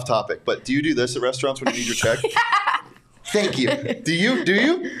 completely off topic, but do you do this at restaurants when you need your check? Thank you. Do you?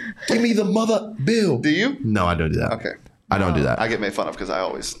 Give me the mother bill. Do you? No, I don't do that. Okay. I don't do that. I get made fun of because I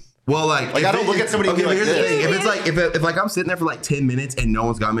always. Well, like I don't look at somebody. Okay, like here's this. the thing. If it's like if like I'm sitting there for like 10 minutes and no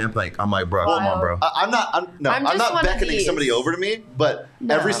one's got me, I'm like, bro, come on, bro. I'm not beckoning somebody over to me, but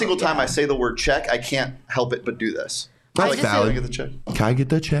every single time I say the word check, I can't help it but do this. That's valid. Can I get the check? Can I get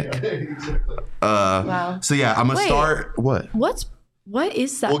the check? Wow. So yeah, I'm gonna start. What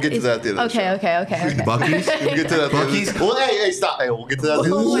is that? We'll get to that at the end of the show. Okay. Buc-ee's. We'll get to that. Buc-ee's. Well, hey, stop. Hey, we'll get to that.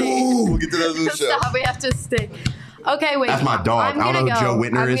 We'll get to that in the show. Stop. We have to stick. Okay, wait. That's my dog. I don't know who Joe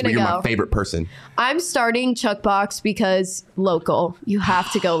Whitner is, but you're my favorite person. I'm starting Chuck Box because local. You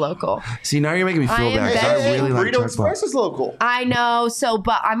have to go local. See, now you're making me feel bad. I really like Burrito Chuck Express Box. is local. I know.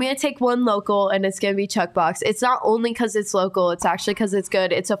 But I'm going to take one local, and it's going to be Chuck Box. It's not only because it's local. It's actually because it's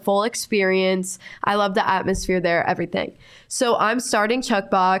good. It's a full experience. I love the atmosphere there, everything. So I'm starting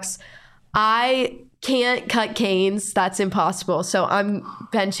Chuck Box. I can't cut Canes. That's impossible. So I'm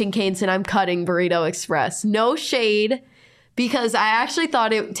benching Canes and I'm cutting Burrito Express. No shade, because I actually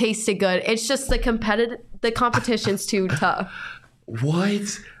thought it tasted good. It's just the competition's too tough.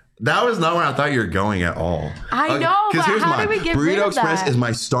 What? That was not where I thought you were going at all. I know, but how did we get rid Burrito of Express that? is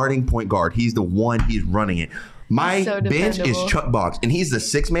my starting point guard. He's the one. He's running it. My so bench is dependable. Chuck Box, and he's the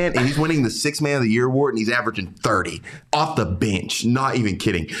sixth man, and he's winning the Sixth Man of the Year award, and he's averaging 30 off the bench. Not even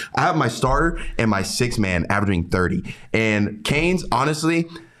kidding. I have my starter and my sixth man averaging 30. And Canes, honestly,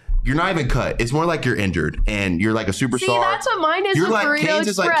 you're not even cut. It's more like you're injured, and you're like a superstar. See, that's what mine is. You're with like Burrito Canes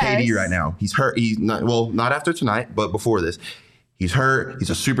is like Express. KD right now. He's hurt. He's not not after tonight, but before this. He's hurt. He's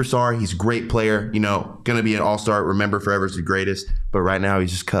a superstar. He's a great player. Gonna be an all-star. Remember forever as the greatest. But right now,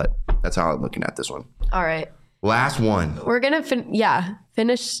 he's just cut. That's how I'm looking at this one. All right. Last one. We're going to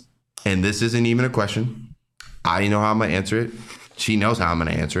finish. And this isn't even a question. I know how I'm going to answer it. She knows how I'm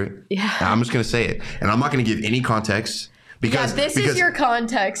going to answer it. Yeah. And I'm just going to say it. And I'm not going to give any context. Because this is your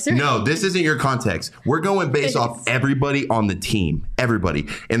context. No, this isn't your context. We're going based off everybody on the team. Everybody.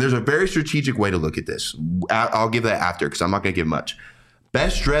 And there's a very strategic way to look at this. I'll give that after because I'm not going to give much.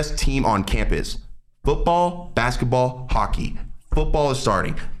 Best dressed team on campus. Football, basketball, hockey. Football is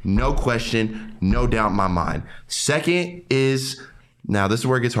starting. No question. No doubt in my mind. Second is, now this is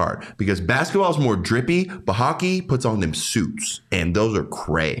where it gets hard because basketball is more drippy, but hockey puts on them suits and those are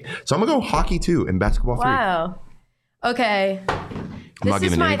cray. So I'm going to go hockey 2 and basketball 3. Wow. Okay. This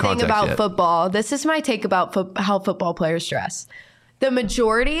is my thing about football. This is my take about how football players dress. The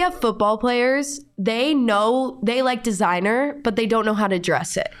majority of football players, they know they like designer, but they don't know how to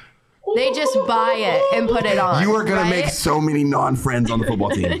dress it. They just buy it and put it on. You are going right? to make so many non-friends on the football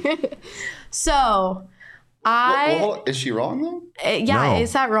team. So, is she wrong though? Yeah, No.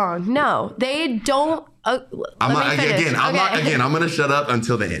 is that wrong? No, they don't. I'm going to shut up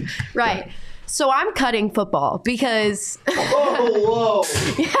until the end. Right. So I'm cutting football because. Whoa.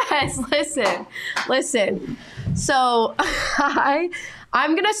 Yes, listen. So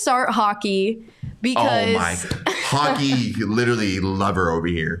I'm gonna start hockey because. Oh my! Hockey literally lover over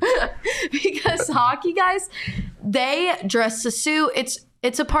here. Because hockey guys, they dress to suit.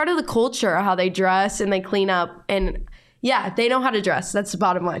 It's a part of the culture how they dress and they clean up and. Yeah, they know how to dress. That's the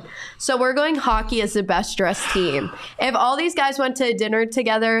bottom line. So we're going hockey as the best dressed team. If all these guys went to dinner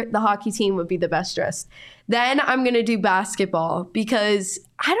together, the hockey team would be the best dressed. Then I'm going to do basketball because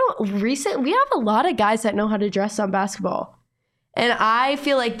we have a lot of guys that know how to dress on basketball. And I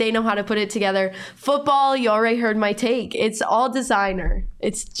feel like they know how to put it together. Football, you already heard my take. It's all designer.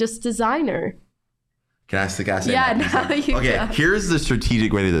 It's just designer. Can I say Yeah, my piece? now you Okay, go. here's the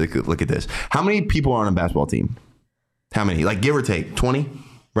strategic way to look at this. How many people are on a basketball team? How many? Like, give or take, 20?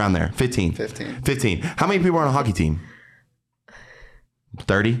 Around there. 15. 15. How many people are on a hockey team?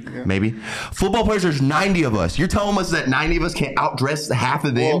 30, maybe. Football players, there's 90 of us. You're telling us that 90 of us can't outdress half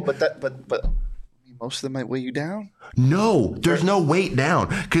of them? Well, but most of them might weigh you down. No, there's no weight down.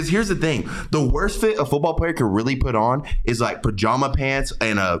 Because here's the thing. The worst fit a football player could really put on is like pajama pants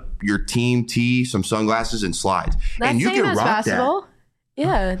and your team tee, some sunglasses, and slides. That's and you same can as rock basketball. that.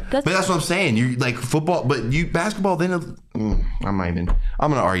 Yeah, But that's what I'm saying. You like football, but basketball. Then I'm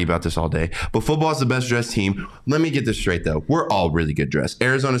gonna argue about this all day. But football is the best dressed team. Let me get this straight though. We're all really good dressed.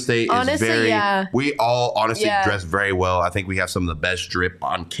 Arizona State honestly, is very. Yeah. We all honestly dress very well. I think we have some of the best drip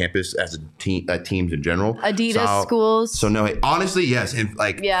on campus as a team, teams in general. Adidas schools. So no, honestly, yes, and for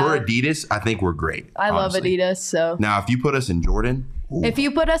Adidas, I think we're great. I love Adidas. So now, if you put us in Jordan, if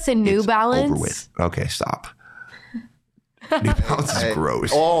you put us in New Balance, over with. Okay, stop. New Balance is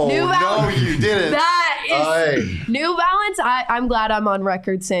gross. Oh, New Balance, no, you didn't. That is New Balance. I'm glad I'm on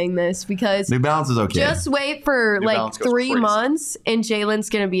record saying this because New Balance is okay. Just wait for New Balance goes 3 crazy. months and Jalen's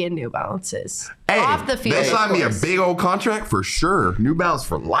going to be in New Balances. Hey, off the field. they signed me a course. big old contract for sure. New Balance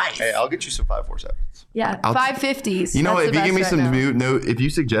for life. Hey, I'll get you some 547s. Yeah, 550s. You know what? That's If the you give me best some right if you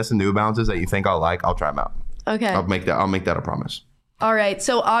suggest some New Balances that you think I'll like, I'll try them out. now. Okay. I'll make that a promise. All right.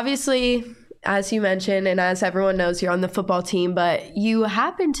 So obviously, as you mentioned, and as everyone knows, you're on the football team, but you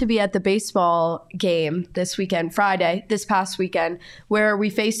happen to be at the baseball game this past weekend, where we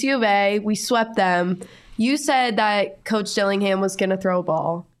faced U of A. We swept them. You said that Coach Dillingham was going to throw a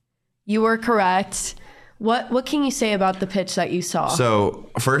ball. You were correct. What can you say about the pitch that you saw?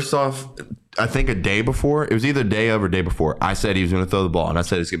 So first off, I think a day before, it was either day of or day before, I said he was going to throw the ball, and I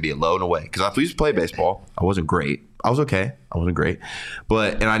said it's going to be a low and away. Because I used to play baseball. I wasn't great. I was okay. I wasn't great.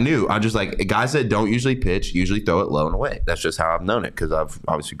 And I knew, I just like, guys that don't usually pitch, usually throw it low and away. That's just how I've known it because I've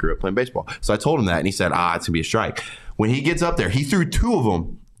obviously grew up playing baseball. So I told him that, and he said, it's going to be a strike. When he gets up there, he threw 2 of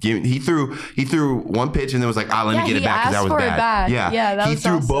them. He threw one pitch, and then was like, let me get it back because that was bad. Yeah, that he was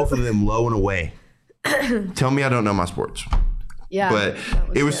threw awesome. both of them low and away. Tell me I don't know my sports. Yeah, but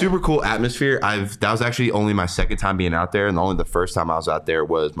it was super cool atmosphere. That was actually only my second time being out there, and only the first time I was out there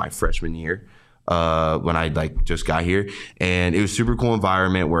was my freshman year when I just got here, and it was super cool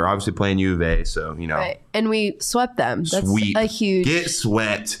environment. We're obviously playing U of A, so right. And we swept them. That's sweep. a huge Get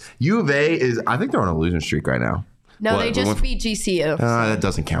swept. U of A is, I think they're on a losing streak right now. No, they just beat GCU. That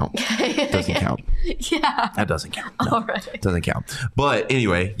doesn't count. Doesn't count. Yeah. That doesn't count. No, all right. Doesn't count. But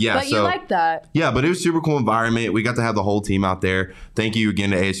anyway, yeah. But you like that. Yeah, but it was super cool environment. We got to have the whole team out there. Thank you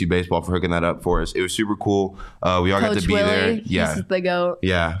again to ASU Baseball for hooking that up for us. It was super cool. We all got to be Willie, there. Yeah. He's the GOAT.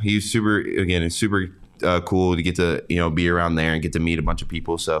 Yeah, he's super, again, it's super cool to get to, be around there and get to meet a bunch of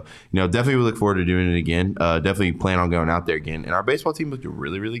people. So, definitely we look forward to doing it again. Definitely plan on going out there again. And our baseball team looked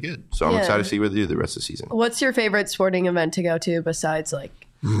really, really good. So I'm excited to see what they do the rest of the season. What's your favorite sporting event to go to besides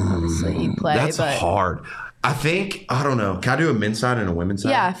obviously you play? That's hard. I don't know. Can I do a men's side and a women's side?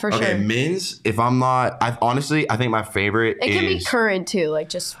 Yeah, for sure. Okay, men's, if I'm not, I think my favorite it can be current too,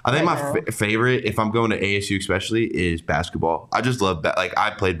 just I think right my favorite, if I'm going to ASU especially, is basketball. I just love, I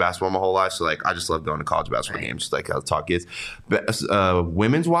played basketball my whole life, so I just love going to college basketball games, just like how the talk is. But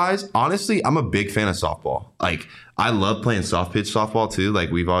women's wise, honestly, I'm a big fan of softball. I love playing soft pitch softball too.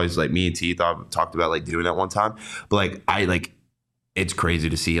 We've always, me and T talked about doing that one time. But it's crazy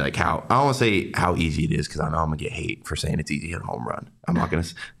to see how, I don't want to say how easy it is because I know I'm gonna get hate for saying it's easy to hit a home run. I'm not gonna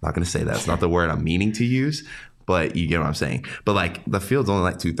say that. It's not the word I'm meaning to use, but you get what I'm saying. But the field's only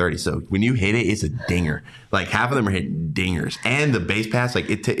 230, so when you hit it, it's a dinger. Half of them are hitting dingers, and the base pass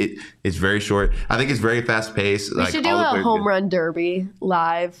it's very short. I think it's very fast paced. We should do a home run derby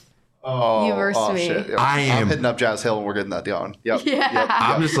live. You versus me. Shit. Yep. I'm hitting up Jazz Hill and we're getting that down. Yep. Yeah. Yep.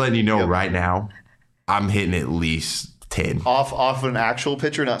 I'm just letting you know right now, I'm hitting at least 10. Off an actual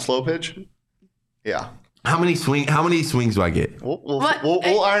pitcher, not slow pitch. Yeah. How many swings do I get?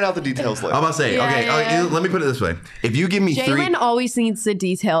 We'll iron out the details later. I'm about to say, let me put it this way. If you give me Jalen always needs the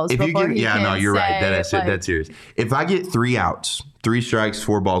details. You're right. That's serious. If I get 3 outs, 3 strikes,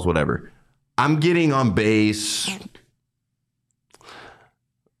 4 balls, whatever, I'm getting on base.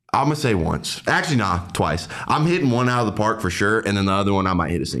 I'm going to say once. Actually, twice. I'm hitting one out of the park for sure, and then the other one I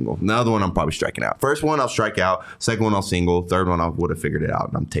might hit a single. The other one I'm probably striking out. First one I'll strike out. Second one I'll single. Third one I would have figured it out,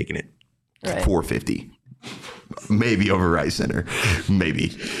 and I'm taking it. Right. 450. Maybe over right center.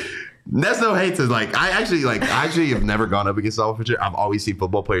 Maybe. That's no hate to I actually have never gone up against a softball pitcher. I've always seen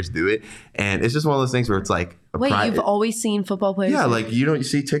football players do it. And it's just one of those things where it's like you've always seen football players? Yeah, you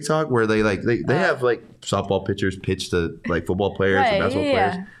see TikTok where they have softball pitchers pitch to football players and basketball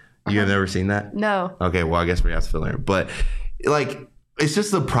players. You have never seen that? No. Okay, well I guess we have to fill in. But it's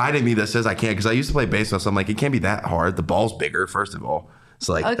just the pride in me that says I can't, because I used to play baseball, so I'm like, it can't be that hard. The ball's bigger, first of all.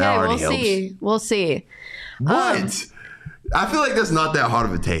 So that already helps. We'll see. What? I feel like that's not that hard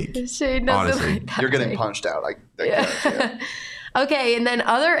of a take. Honestly, you're getting punched out. Okay, and then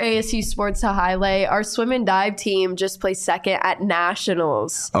other ASU sports to highlight. Our swim and dive team just placed second at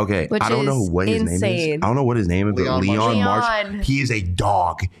nationals. Okay, I don't know what his name is. I don't know what his name is, but Leon March. He is a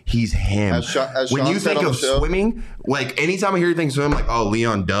dog. He's him. As when Sean you said think on of the show, swimming, anytime I hear things swim,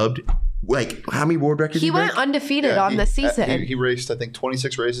 Leon dubbed. How many world records? He went undefeated on the season. He raced, I think,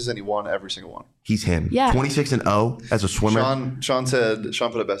 26 races, and he won every single one. He's him. Yeah. 26-0 as a swimmer. Sean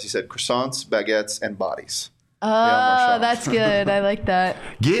put it best. He said croissants, baguettes, and bodies. Oh, that's good. I like that.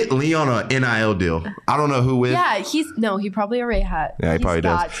 Get Leon an NIL deal. I don't know who with. Yeah, he probably already had. Yeah, he probably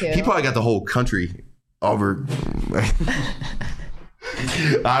does. He probably got the whole country over.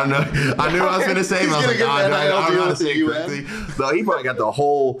 I don't know. I knew I was going to say, but I was like, I don't know how to say it correctly. No, he probably got the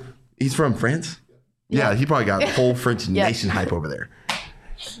whole. He's from France? Yeah, he probably got the whole French nation hype over there.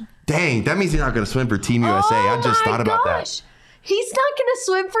 Dang, that means he's not going to swim for Team USA. I just thought about that. He's not going to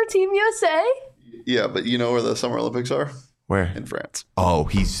swim for Team USA? Yeah, but you know where the Summer Olympics are? Where? In France. Oh,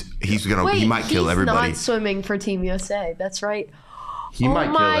 he might kill everybody. He's not swimming for Team USA. That's right. He might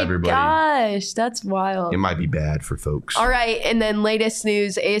kill everybody. Oh my gosh, that's wild. It might be bad for folks. All right, and then latest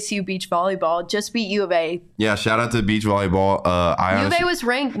news, ASU beach volleyball just beat U of A. Yeah, shout out to beach volleyball. U of A was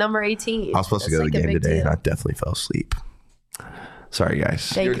ranked number 18. I was supposed to go to the game today, and I definitely fell asleep. Sorry,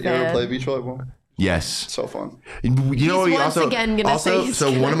 guys. You ever play beach volleyball? Yes. So fun. You know,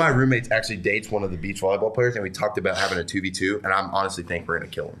 so one of my roommates actually dates one of the beach volleyball players, and we talked about having a 2v2, and I'm honestly think we're going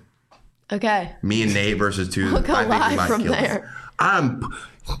to kill him. Okay. Me and Nate versus 2. We'll go live from there.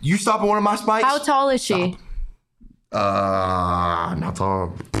 You stopping one of my spikes? How tall is she? Not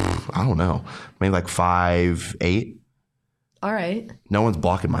tall. I don't know. Maybe 5'8". All right. No one's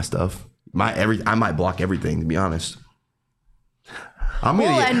blocking my stuff. I might block everything, to be honest. I'm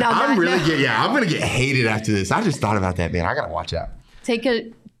gonna get hated after this. I just thought about that, man. I gotta watch out. Take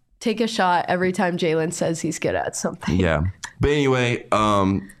a shot every time Jalin says he's good at something. Yeah. But anyway,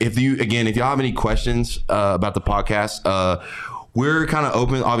 if y'all have any questions about the podcast, we're kind of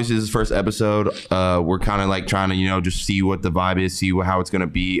open. Obviously, this is the first episode. We're kind of trying to, just see what the vibe is, see how it's going to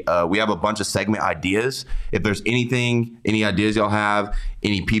be. We have a bunch of segment ideas. If there's any ideas y'all have,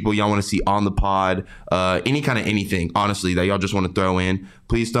 any people y'all want to see on the pod, any kind of anything, honestly, that y'all just want to throw in,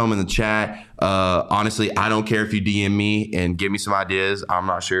 please throw them in the chat. Honestly, I don't care if you DM me and give me some ideas. I'm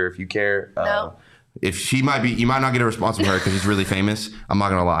not sure if you care. No. If you might not get a response from her because she's really famous. I'm not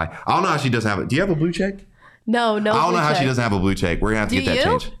going to lie. I don't know how she doesn't have it. Do you have a blue check? No. I don't know how she doesn't have a blue check. We're going to have to get that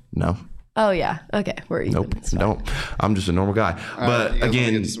changed. No. Oh, yeah. Okay. We're even. Nope. Don't. I'm just a normal guy. But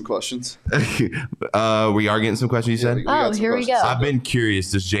again. Get some questions. We are getting some questions, you said? Here we go. I've been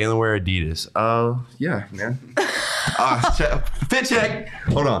curious. Does Jalin wear Adidas? Yeah, man. Fit check.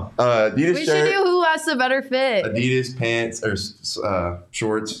 Hold on. Adidas we shirt. Should do who has the better fit. Adidas pants or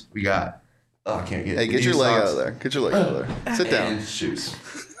shorts. We got. Oh, I can't get it. Hey, get your leg out of there. Get your leg out of there. Sit down. And shoes.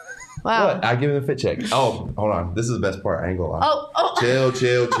 Wow. What? I give him a fit check. Oh, hold on. This is the best part. I ain't gonna lie. Oh.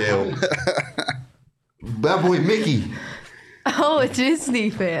 Chill. Bad boy Mickey. Oh, a Disney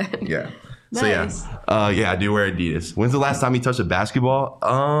fan. Yeah. Nice. So I do wear Adidas. When's the last time you touched a basketball?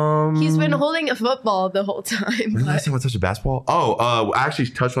 He's been holding a football the whole time. When's the last time I touched a basketball? I actually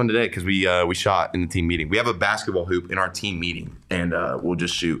touched one today because we shot in the team meeting. We have a basketball hoop in our team meeting, and we'll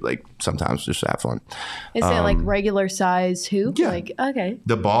just shoot sometimes just to have fun. Is it regular size hoop? Yeah. Okay.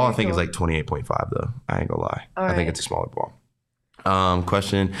 The ball I think is 28.5 though. I ain't gonna lie. I think it's a smaller ball.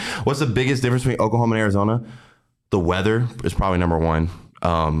 Question: what's the biggest difference between Oklahoma and Arizona? The weather is probably number one.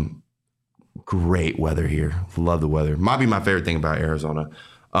 great weather here. Love the weather. Might be my favorite thing about Arizona.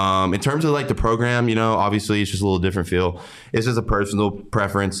 In terms of like the program, obviously it's just a little different feel. It's just a personal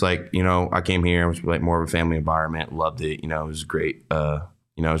preference. Like, I came here, it was like more of a family environment. Loved it. It was great.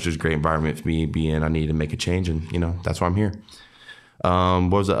 It's just a great environment for me to be in. I needed to make a change, and that's why I'm here.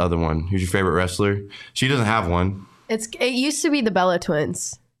 What was the other one? Who's your favorite wrestler? She doesn't have one. It used to be the Bella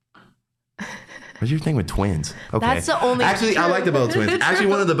Twins. What's your thing with twins? Okay. That's the only. Actually, I like the Bella Twins. Actually,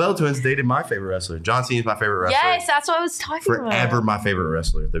 one of the Bella Twins dated my favorite wrestler. John Cena's my favorite wrestler. Yes, that's what I was talking about. Forever my favorite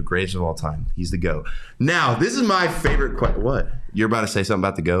wrestler, the greatest of all time. He's the GOAT. Now, this is my favorite. What? You're about to say something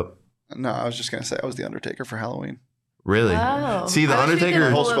about the GOAT? No, I was just gonna say I was the Undertaker for Halloween. Really? Oh. See, the Undertaker.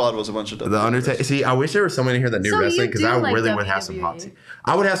 The whole squad was a bunch of The Undertaker. See, I wish there was someone in here that knew wrestling, because I like really would have some hot takes.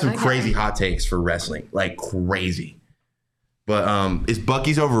 I would have some crazy hot takes for wrestling, like crazy. But is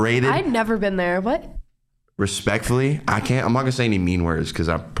Bucky's overrated? I've never been there. What? Respectfully, I'm not gonna say any mean words because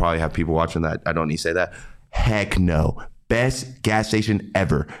I probably have people watching that I don't need to say that. Heck no. Best gas station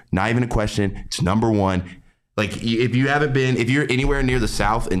ever. Not even a question. It's number one. Like, if you're anywhere near the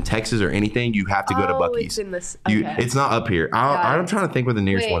South in Texas or anything, you have to go to Bucky's. It's in this. Okay. It's not up here. I'm trying to think where the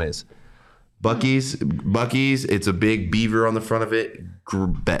nearest one is. Bucky's. It's a big beaver on the front of it.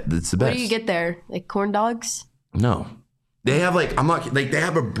 It's the best. What do you get there? Like corn dogs? No. They have they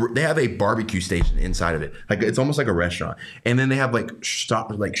have a barbecue station inside of it. Like, it's almost like a restaurant. And then they have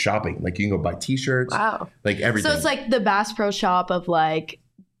shopping. Like, you can go buy t-shirts. Wow. Like everything. So it's like the Bass Pro Shop of like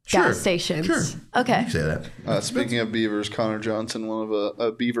gas stations. Sure. Okay. You can say that. Speaking of Beavers, Connor Johnson, one of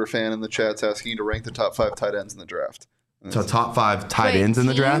a Beaver fan in the chat's asking you to rank the top 5 tight ends in the draft. So top 5 tight ends in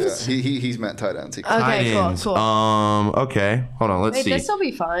the draft? Yeah, he's meant tight ends. Okay, cool. Okay. Hold on. Let's see. This will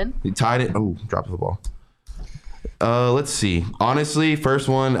be fun. Tight end. Oh, drop the ball. Let's see. Honestly, first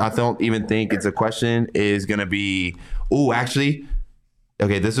one, I don't even think it's a question, is going to be... Oh, actually...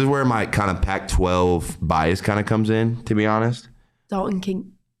 Okay, this is where my kind of Pac-12 bias kind of comes in, to be honest. Dalton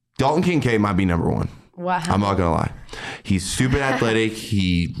Kincaid might be number 1. Wow. I'm not going to lie. He's super athletic.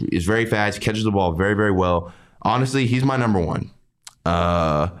 He is very fast. Catches the ball very, very well. Honestly, he's my number 1.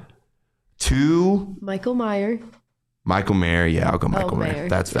 2... Michael Mayer. Yeah, I'll go Michael Mayer.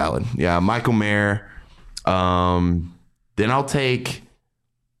 That's valid. Yeah, Michael Mayer. Then I'll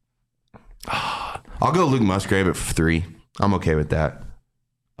go Luke Musgrave at 3. I'm okay with that.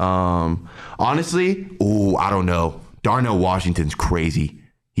 Honestly, I don't know. Darnell Washington's crazy.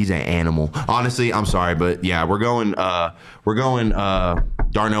 He's an animal. Honestly, I'm sorry, but yeah, we're going Darnell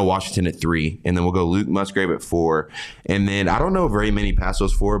Washington at 3, and then we'll go Luke Musgrave at 4. And then I don't know very many past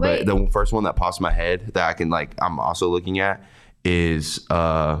those 4, but the first one that pops in my head that I'm also looking at is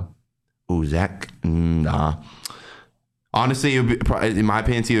Zach. Nah. Honestly, it would be, in my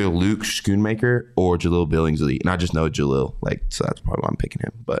opinion, it's either Luke Schoonmaker or Jalil Billingsley. And I just know Jalil. So that's probably why I'm picking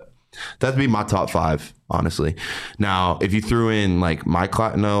him. But that'd be my top 5, honestly. Now, if you threw in my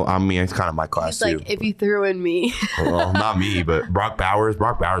class, it's kind of my class too. If you threw in me. Well, not me, but Brock Bowers.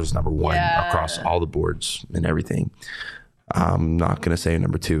 Brock Bowers is number 1 across all the boards and everything. I'm not going to say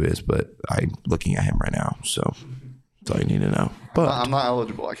number 2 is, but I'm looking at him right now. So that's all you need to know. But I'm not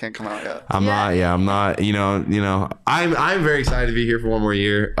eligible. I can't come out yet. I'm not. I'm very excited to be here for one more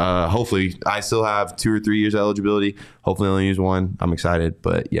year. Hopefully, I still have 2 or 3 years eligibility. Hopefully, I only use 1. I'm excited.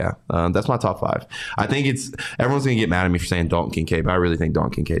 But yeah, that's my top 5. I think everyone's gonna get mad at me for saying Dalton Kincaid, but I really think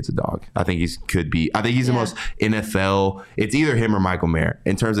Dalton Kincaid's a dog. I think he's the most NFL. It's either him or Michael Mayer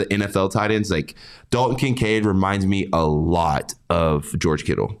in terms of NFL tight ends. Like, Dalton Kincaid reminds me a lot of George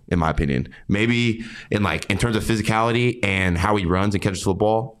Kittle, in my opinion. Maybe in terms of physicality and how he runs and catches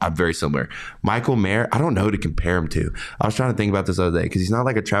football, I'm very similar. Michael Mayer, I don't know who to compare him to. I was trying to think about this the other day because he's not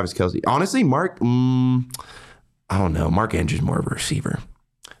like a Travis Kelce. Honestly, Mark, I don't know. Mark Andrews more of a receiver.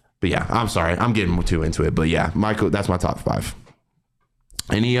 But yeah, I'm sorry. I'm getting too into it. But yeah, Michael, that's my top 5.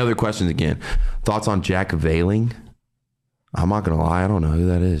 Any other questions again? Thoughts on Jack Veiling? I'm not going to lie. I don't know who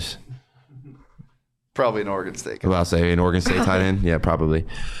that is. Probably an Oregon State. I'm about to say an Oregon State tight end. Yeah, probably.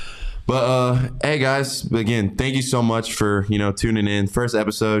 But hey guys, again, thank you so much for tuning in. First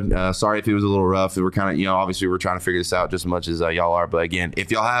episode. Sorry if it was a little rough. We're kind of obviously we're trying to figure this out just as much as y'all are. But again, if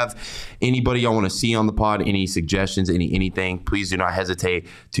y'all have anybody y'all want to see on the pod, any suggestions, anything, please do not hesitate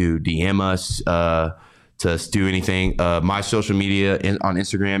to DM us. To do anything. My social media on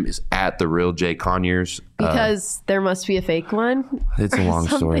Instagram is at @TheRealJay Conyers. Because there must be a fake one. It's a long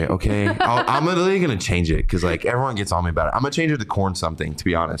story. Okay, I'm literally gonna change it because everyone gets on me about it. I'm gonna change it to Corn something. To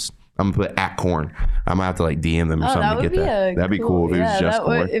be honest, I'm gonna put @corn. I'm gonna have to like DM them or something to get that. That'd be cool if it was just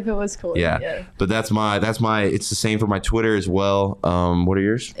corn. If it was corn. Yeah. But that's my. It's the same for my Twitter as well. What are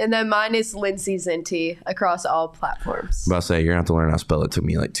yours? And then mine is Lindsay Zinti across all platforms. I'm about to say you're gonna have to learn how to spell it. It took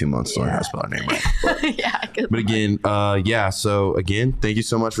me like 2 months to learn how to spell her name right. But again, so again, thank you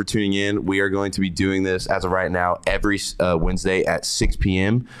so much for tuning in. We are going to be doing this as of right now every Wednesday at 6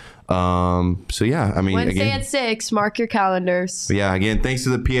 p.m. So yeah, I mean, Wednesday again, at 6, mark your calendars. But yeah, again, thanks to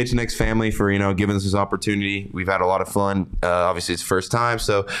the PHNX family for, giving us this opportunity. We've had a lot of fun. Obviously it's first time,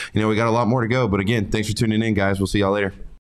 so, we got a lot more to go. But again, thanks for tuning in, guys. We'll see y'all later.